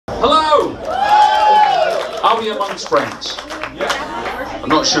we amongst friends? I'm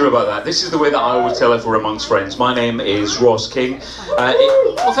not sure about that. This is the way that I always tell if we're amongst friends. My name is Ross King.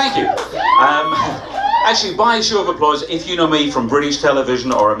 Well, thank you. Actually, by a show of applause, if you know me from British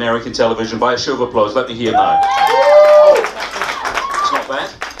television or American television, by a show of applause, let me hear now. It's not bad.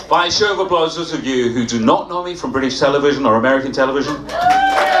 By a show of applause, those of you who do not know me from British television or American television.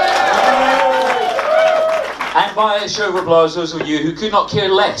 And by a show of applause, those of you who could not care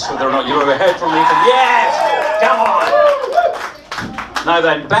less whether or not you've ever heard from me. Yes! Come on! Now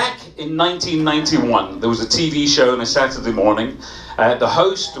then, back in 1991, there was a TV show on a Saturday morning. The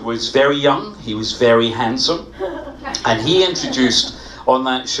host was very young, he was very handsome, and he introduced on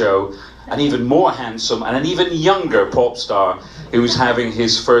that show an even more handsome and an even younger pop star who was having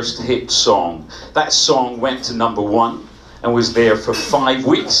his first hit song. That song went to #1 and was there for 5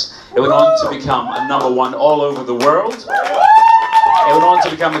 weeks. It went on to become a #1 all over the world. It went on to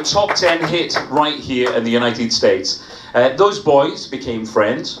become a top 10 hit right here in the United States. Those boys became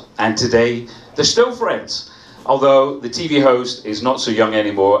friends, and today they're still friends. Although the TV host is not so young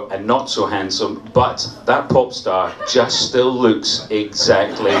anymore and not so handsome, but that pop star just still looks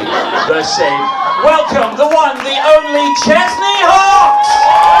exactly the same. Welcome, the one, the only Chesney Hawks!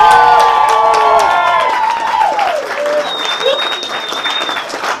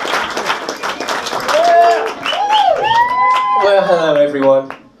 Well, hello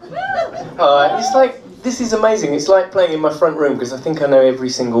everyone. It's like, this is amazing. It's like playing in my front room because I think I know every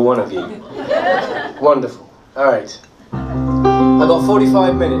single one of you. Wonderful. Alright. I've got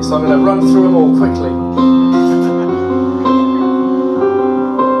 45 minutes, so I'm going to run through them all quickly.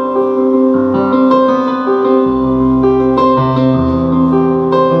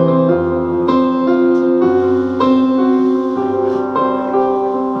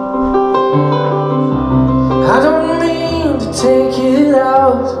 Take it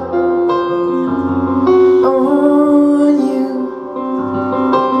out on you.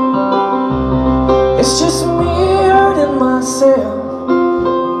 It's just me hurting myself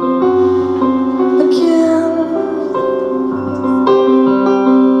again.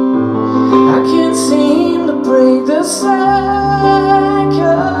 I can't seem to break the cycle.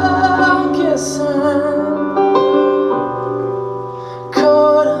 Guess I'm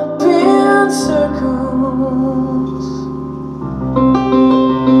caught up in circles.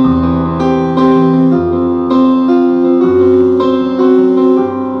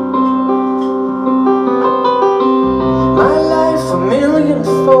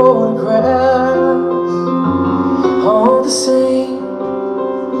 Photographs, all the same.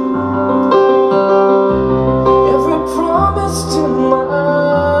 Every promise to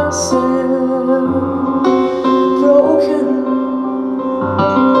myself broken.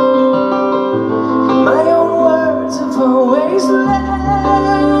 My own words have always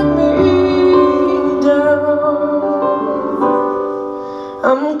let me down.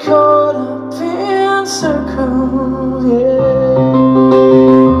 I'm caught up in circles, yeah.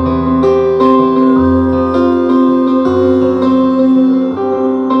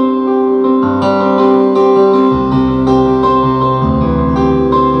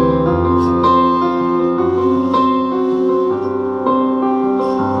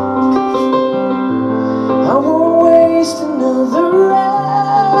 Another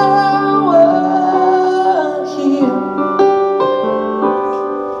hour here,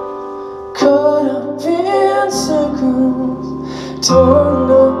 caught up in circles, torn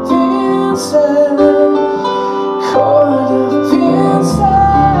up inside, caught up inside.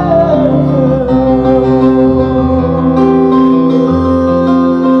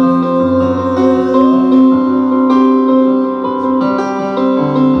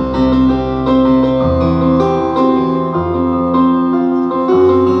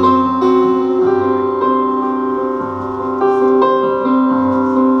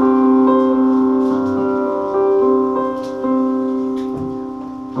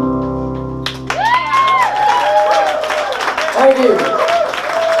 Thank you.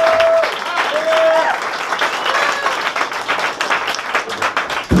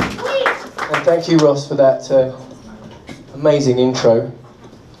 And thank you, Ross, for that amazing intro.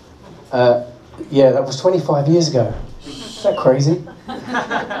 Yeah, that was 25 years ago. Isn't that crazy?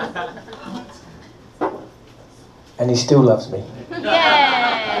 And he still loves me.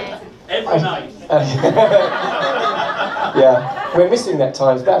 Yeah. Every night. Yeah, we're missing that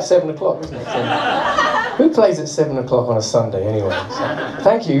time. It's about 7 o'clock, isn't it? So, who plays at 7 o'clock on a Sunday anyway? So,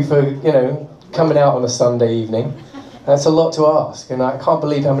 thank you for, coming out on a Sunday evening. That's a lot to ask, and I can't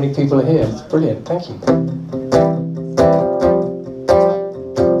believe how many people are here. It's brilliant. Thank you.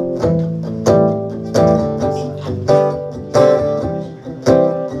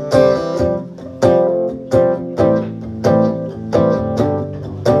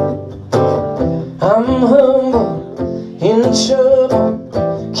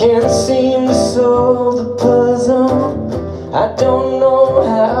 know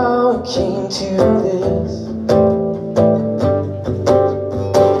how it came to this.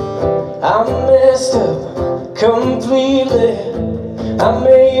 I messed up completely. I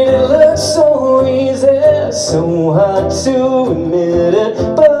made it look so easy, so hard to admit it,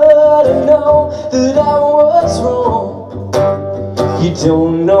 but I know that I was wrong. You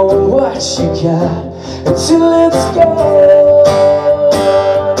don't know what you got until it's gone.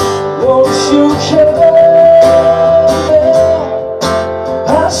 Won't you come back?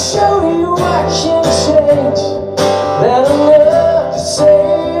 I'll show you I can change, that I'm not the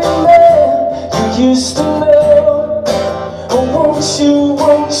same man you used to know. Oh, won't you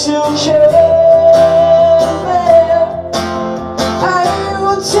come back? I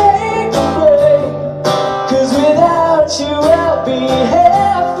will take the blame, 'cause without you I'll be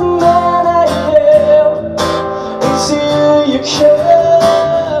half the man I am, until you come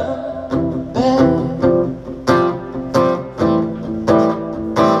back.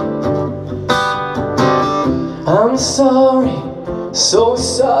 I'm sorry, so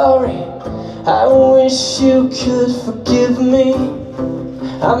sorry. I wish you could forgive me.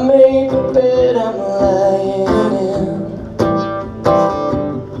 I made the bed I'm lying in,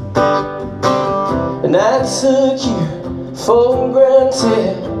 and I took you for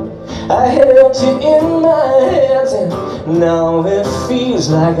granted. I held you in my hands, and now it feels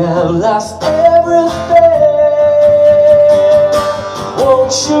like I've lost everything.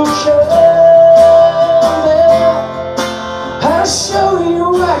 Won't you come back? I'll show you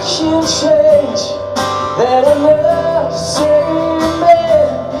I can change, that I'm not the same man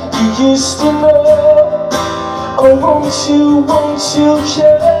you used to know. Oh, won't you come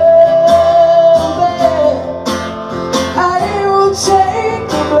back? I will take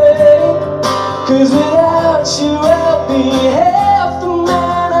the blame, 'cause without you I'll be half the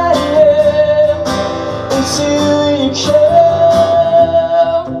man I am, until you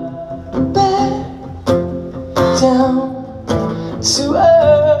come back down to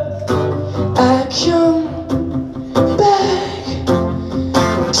earth. I come back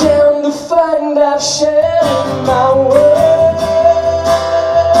down to find I've shared my world.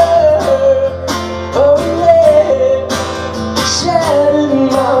 Oh yeah, shattered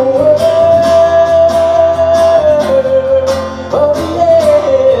my world. Oh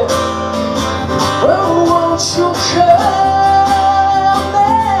yeah, oh won't you come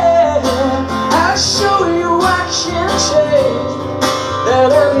back? I'll show you I can change, that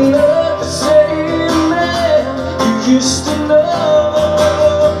I'm not the same man you used to know.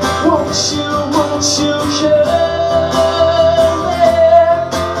 Won't you come back?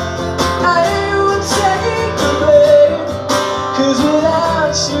 I will take the blame, 'cause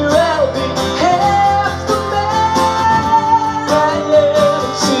without you I'll be half the man I am,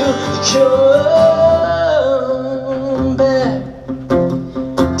 until you come back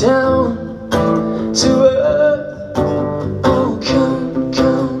down to earth. Oh, come,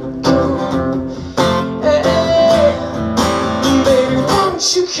 hey, baby, won't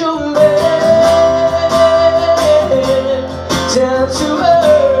you come back down to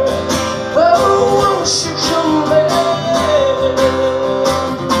earth? Oh, won't you come back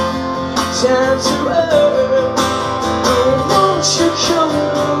down to earth? Oh, won't you come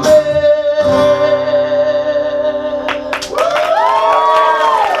back?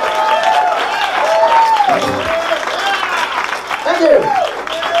 Thank you.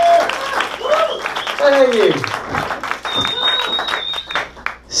 Thank you.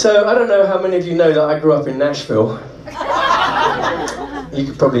 So, I don't know how many of you know that I grew up in Nashville. You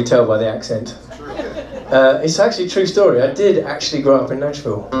could probably tell by the accent. It's actually a true story. I did actually grow up in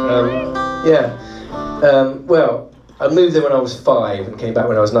Nashville. Well, I moved there when I was 5 and came back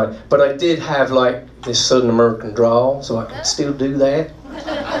when I was 9. But I did have like this Southern American drawl, so I can still do that.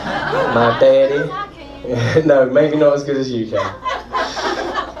 My daddy. No, maybe not as good as you can.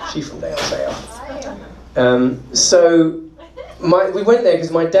 She's from down south. We went there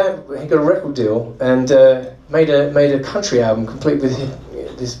because my dad, he got a record deal and made a country album complete with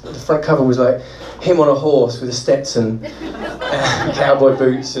the front cover was like him on a horse with a Stetson and cowboy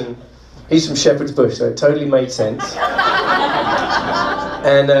boots, and he's from Shepherd's Bush, so it totally made sense.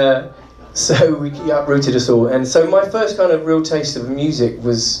 And so he uprooted us all. And so my first kind of real taste of music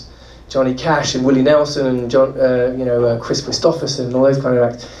was Johnny Cash and Willie Nelson and Chris Christopherson and all those kind of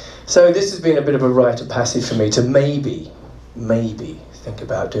acts. So this has been a bit of a rite of passage for me to maybe think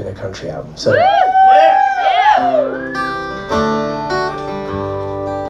about doing a country album. So.